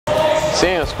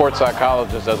Seeing a sports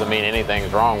psychologist doesn't mean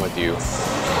anything's wrong with you.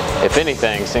 If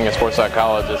anything, seeing a sports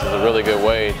psychologist is a really good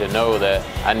way to know that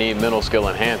I need mental skill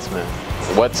enhancement.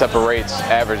 What separates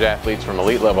average athletes from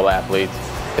elite level athletes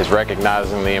is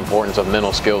recognizing the importance of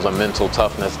mental skills and mental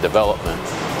toughness development.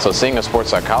 So seeing a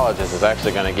sports psychologist is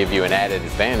actually going to give you an added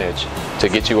advantage to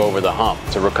get you over the hump,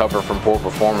 to recover from poor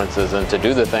performances, and to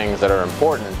do the things that are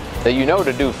important that you know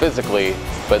to do physically,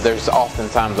 but there's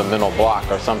oftentimes a mental block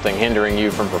or something hindering you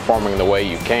from performing the way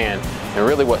you can, and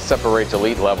really what separates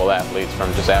elite level athletes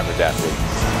from just average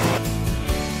athletes.